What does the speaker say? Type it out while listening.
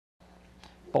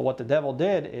But what the devil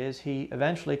did is he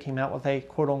eventually came out with a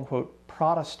quote-unquote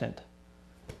Protestant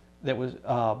that was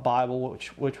Bible,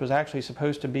 which was actually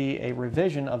supposed to be a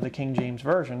revision of the King James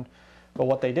Version. But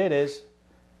what they did is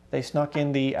they snuck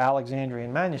in the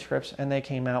Alexandrian manuscripts and they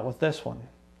came out with this one.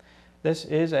 This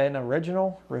is an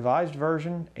original revised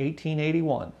version,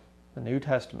 1881, the New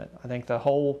Testament. I think the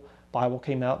whole Bible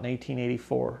came out in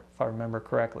 1884, if I remember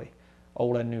correctly,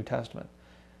 Old and New Testament.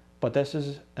 But this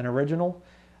is an original.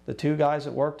 The two guys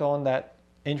that worked on that,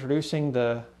 introducing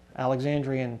the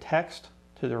Alexandrian text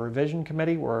to the revision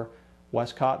committee, were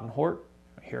Westcott and Hort.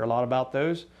 I hear a lot about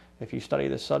those if you study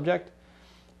this subject.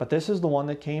 But this is the one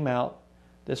that came out.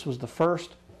 This was the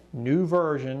first new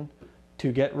version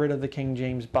to get rid of the King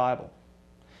James Bible.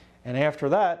 And after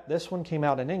that, this one came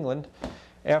out in England.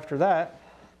 After that,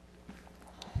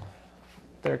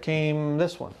 there came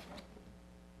this one.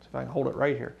 So if I can hold it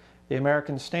right here. The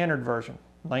American Standard Version,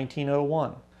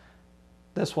 1901.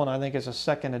 This one I think is a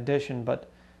second edition, but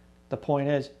the point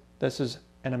is, this is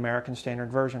an American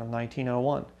Standard Version of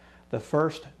 1901. The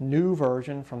first new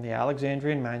version from the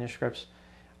Alexandrian manuscripts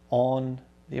on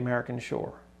the American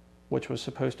shore, which was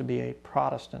supposed to be a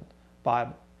Protestant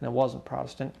Bible. And it wasn't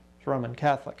Protestant, it's Roman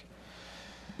Catholic.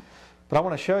 But I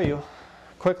want to show you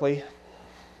quickly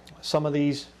some of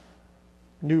these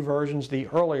new versions, the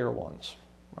earlier ones.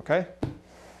 Okay?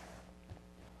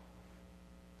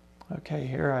 Okay,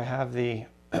 here I have the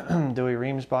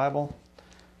Douay-Rheims Bible.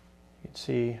 You can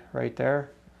see right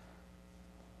there,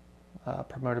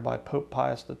 promoted by Pope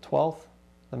Pius XII,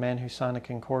 the man who signed a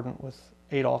concordant with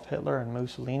Adolf Hitler and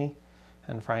Mussolini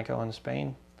and Franco in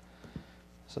Spain.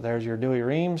 So there's your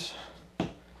Douay-Rheims.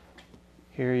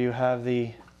 Here you have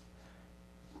the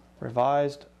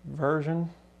revised version,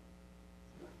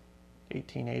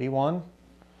 1881.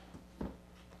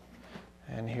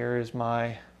 And here is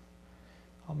my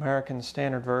American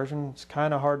Standard Version. It's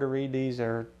kind of hard to read these.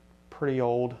 They're pretty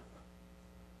old.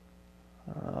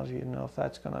 I don't know if you know if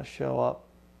that's going to show up.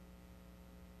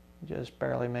 Just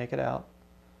barely make it out.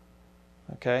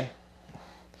 Okay.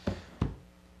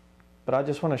 But I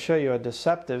just want to show you a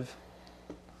deceptive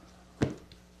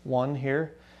one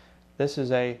here. This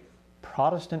is a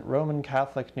Protestant Roman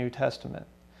Catholic New Testament.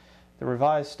 The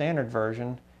Revised Standard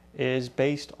Version is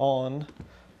based on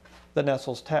the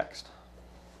Nestle's text.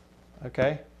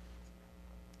 Okay?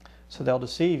 So they'll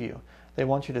deceive you. They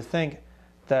want you to think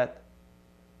that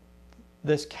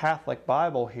this Catholic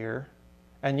Bible here,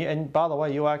 and by the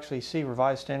way, you'll actually see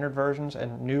Revised Standard Versions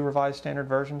and New Revised Standard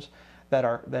Versions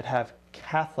that have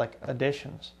Catholic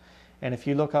editions. And if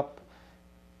you look up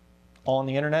on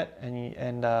the internet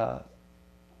and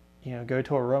go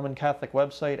to a Roman Catholic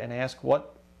website and ask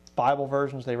what Bible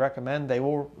versions they recommend, they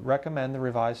will recommend the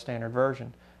Revised Standard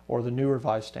Version or the New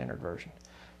Revised Standard Version.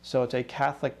 So it's a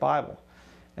Catholic Bible.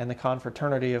 And the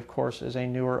Confraternity, of course, is a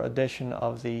newer edition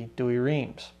of the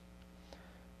Douay-Rheims.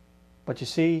 But you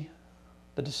see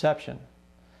the deception.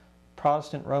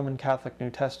 Protestant Roman Catholic New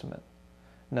Testament.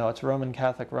 No, it's Roman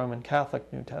Catholic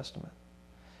New Testament.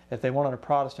 If they wanted a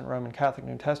Protestant Roman Catholic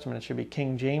New Testament, it should be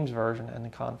King James Version and the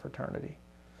Confraternity.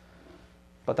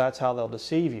 But that's how they'll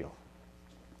deceive you.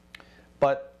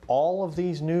 But all of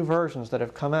these new versions that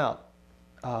have come out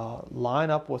line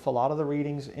up with a lot of the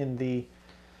readings in the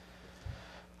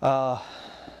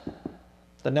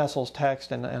Nestle's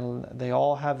text, and they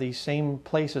all have these same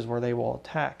places where they will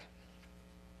attack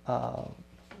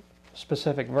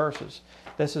specific verses.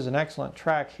 This is an excellent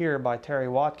track here by Terry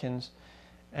Watkins,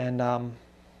 and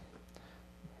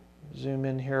zoom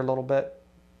in here a little bit.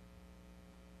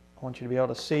 I want you to be able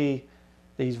to see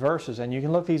these verses, and you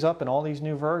can look these up in all these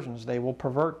new versions. They will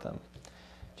pervert them.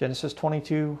 Genesis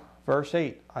 22 verse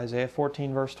 8, Isaiah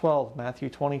 14 verse 12, Matthew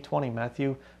 20:20,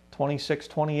 Matthew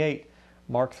 26:28,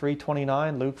 Mark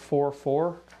 3:29, Luke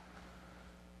 4:4,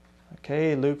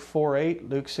 okay, Luke 4:8,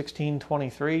 Luke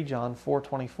 16:23, John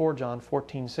 4:24, John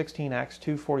 14:16, Acts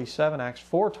 2:47, Acts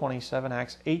 4:27,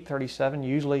 Acts 8:37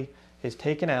 usually is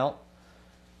taken out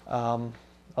of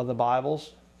the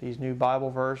Bibles. These new Bible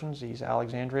versions, these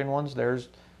Alexandrian ones,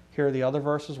 here are the other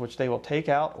verses which they will take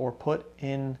out or put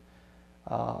in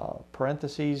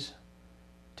parentheses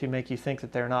to make you think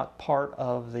that they're not part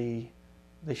of they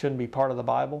shouldn't be part of the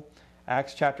Bible.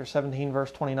 Acts chapter 17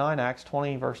 verse 29, Acts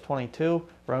 20 verse 22,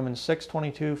 Romans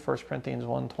 6:22, 1 Corinthians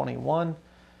 1:21,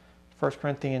 1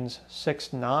 Corinthians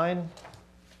 6:9,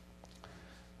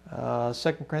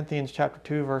 2 Corinthians chapter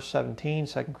 2 verse 17,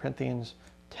 2 Corinthians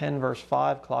 10 verse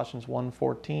 5, Colossians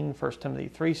 1:14, 1 Timothy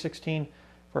 3:16,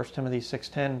 1 Timothy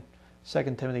 6:10,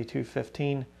 2 Timothy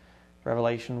 2:15,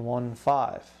 Revelation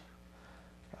 1:5.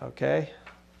 Okay.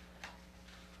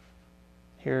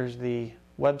 Here's the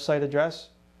website address.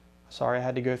 Sorry I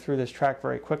had to go through this track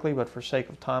very quickly, but for sake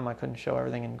of time I couldn't show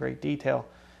everything in great detail.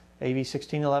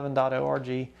 av1611.org.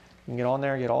 You can get on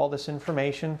there, get all this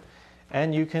information,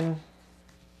 and you can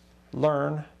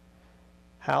learn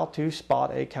how to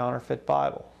spot a counterfeit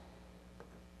Bible.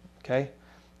 Okay?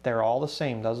 They're all the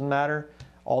same, doesn't matter.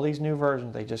 All these new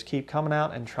versions, they just keep coming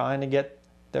out and trying to get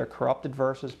their corrupted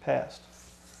verses passed.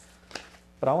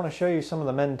 But I want to show you some of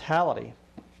the mentality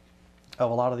of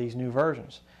a lot of these new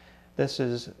versions. This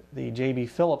is the J.B.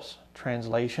 Phillips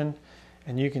translation,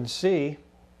 and you can see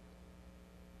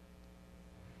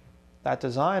that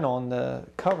design on the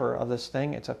cover of this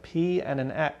thing. It's a P and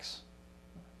an X.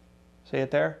 See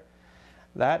it there?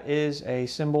 That is a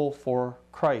symbol for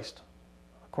Christ,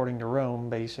 according to Rome,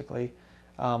 basically.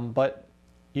 But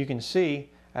you can see,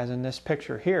 as in this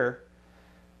picture here,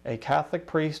 a Catholic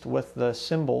priest with the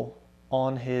symbol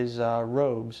on his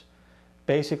robes.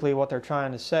 Basically what they're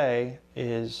trying to say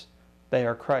is they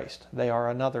are Christ. They are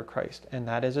another Christ. And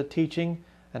that is a teaching,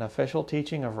 an official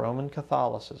teaching of Roman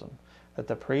Catholicism, that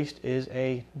the priest is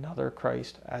another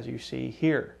Christ, as you see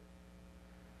here.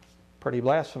 Pretty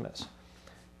blasphemous.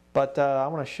 But I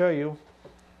want to show you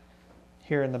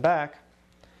here in the back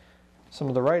some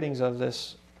of the writings of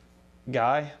this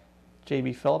guy,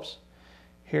 J.B. Phillips.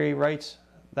 Here he writes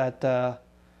that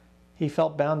he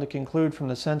felt bound to conclude from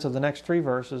the sense of the next three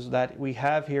verses that we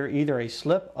have here either a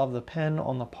slip of the pen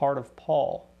on the part of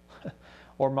Paul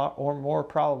or more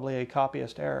probably a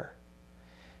copyist error.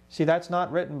 See, that's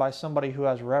not written by somebody who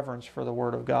has reverence for the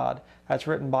Word of God. That's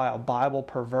written by a Bible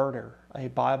perverter, a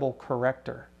Bible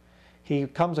corrector. He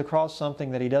comes across something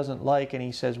that he doesn't like and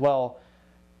he says, well,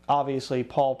 obviously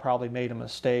Paul probably made a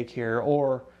mistake here,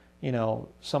 or, you know,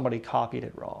 somebody copied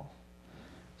it wrong.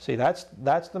 See, that's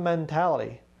the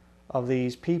mentality of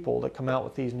these people that come out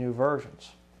with these new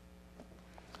versions.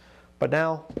 But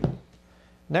now,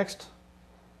 next,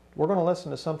 we're going to listen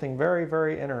to something very,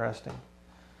 very interesting.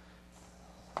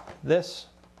 This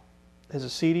is a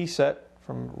CD set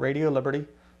from Radio Liberty.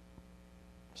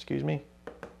 Excuse me.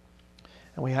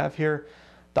 And we have here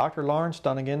Dr. Lawrence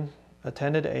Dunnigan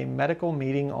attended a medical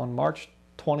meeting on March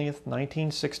 20th,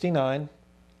 1969.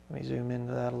 Let me zoom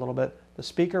into that a little bit. The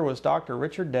speaker was Dr.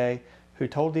 Richard Day, who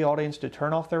told the audience to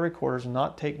turn off their recorders and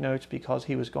not take notes because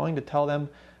he was going to tell them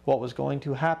what was going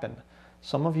to happen.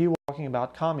 Some of you were talking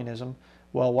about communism.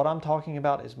 Well, what I'm talking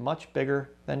about is much bigger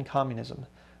than communism.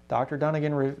 Dr.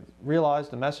 Dunnigan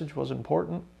realized the message was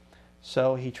important,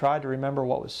 so he tried to remember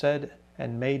what was said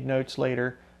and made notes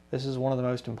later. This is one of the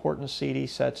most important CD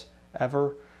sets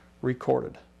ever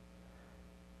recorded.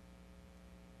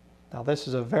 Now this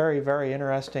is a very, very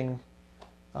interesting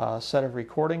set of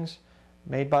recordings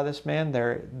made by this man.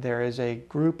 There is a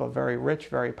group of very rich,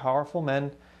 very powerful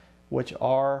men which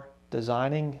are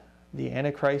designing the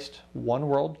Antichrist one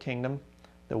world kingdom,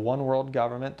 the one world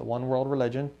government, the one world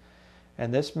religion.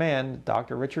 And this man,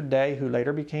 Dr. Richard Day, who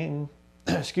later became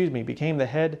became the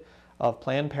head of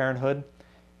Planned Parenthood,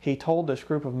 he told this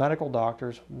group of medical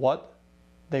doctors what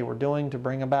they were doing to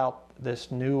bring about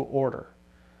this new order.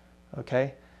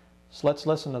 Okay? So let's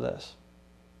listen to this.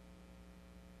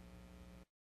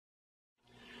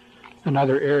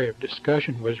 Another area of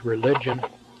discussion was religion.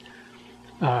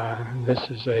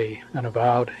 This is an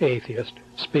avowed atheist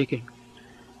speaking.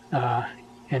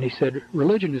 And he said,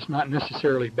 religion is not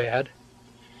necessarily bad.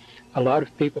 A lot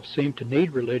of people seem to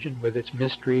need religion with its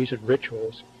mysteries and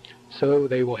rituals, so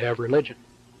they will have religion.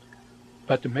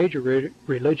 But the major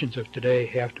religions of today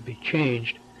have to be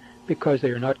changed because they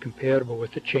are not compatible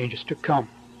with the changes to come.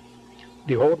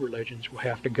 The old religions will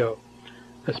have to go,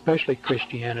 especially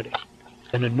Christianity.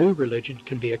 And a new religion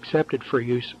can be accepted for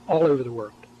use all over the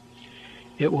world.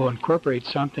 It will incorporate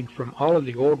something from all of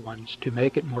the old ones to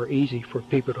make it more easy for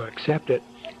people to accept it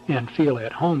and feel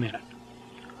at home in it.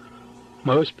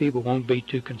 Most people won't be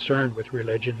too concerned with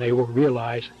religion. They will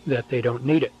realize that they don't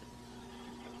need it.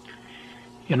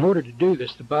 In order to do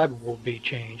this, the Bible will be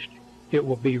changed. It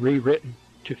will be rewritten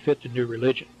to fit the new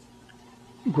religion.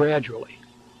 Gradually,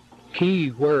 key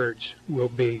words will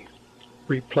be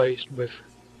replaced with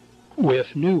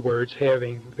new words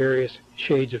having various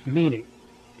shades of meaning.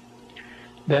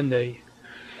 Then the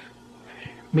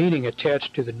meaning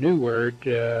attached to the new word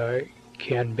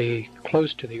can be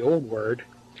close to the old word,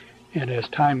 and as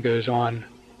time goes on,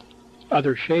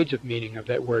 other shades of meaning of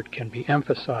that word can be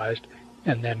emphasized,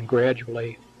 and then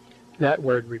gradually that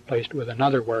word replaced with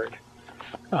another word.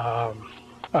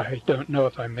 I don't know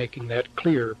if I'm making that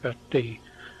clear, but the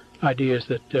idea is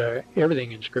that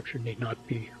everything in Scripture need not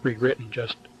be rewritten,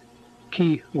 just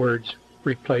key words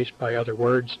replaced by other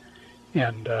words,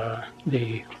 and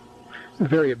the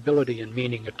variability in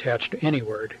meaning attached to any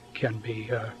word can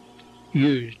be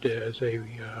used as a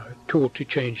tool to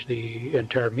change the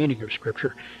entire meaning of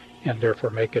Scripture and therefore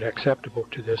make it acceptable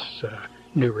to this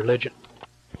new religion.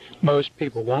 Most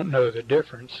people won't know the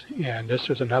difference, and this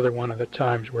was another one of the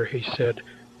times where he said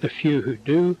the few who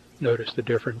do notice the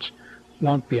difference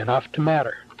won't be enough to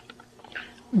matter.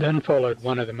 Then followed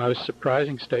one of the most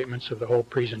surprising statements of the whole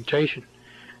presentation.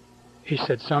 He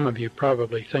said, "Some of you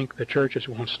probably think the churches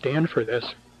won't stand for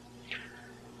this."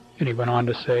 And he went on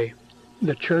to say,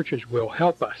 "The churches will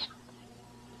help us."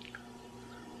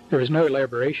 There was no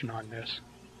elaboration on this.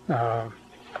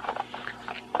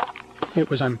 It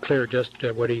was unclear just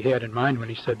what he had in mind when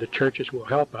he said the churches will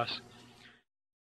help us.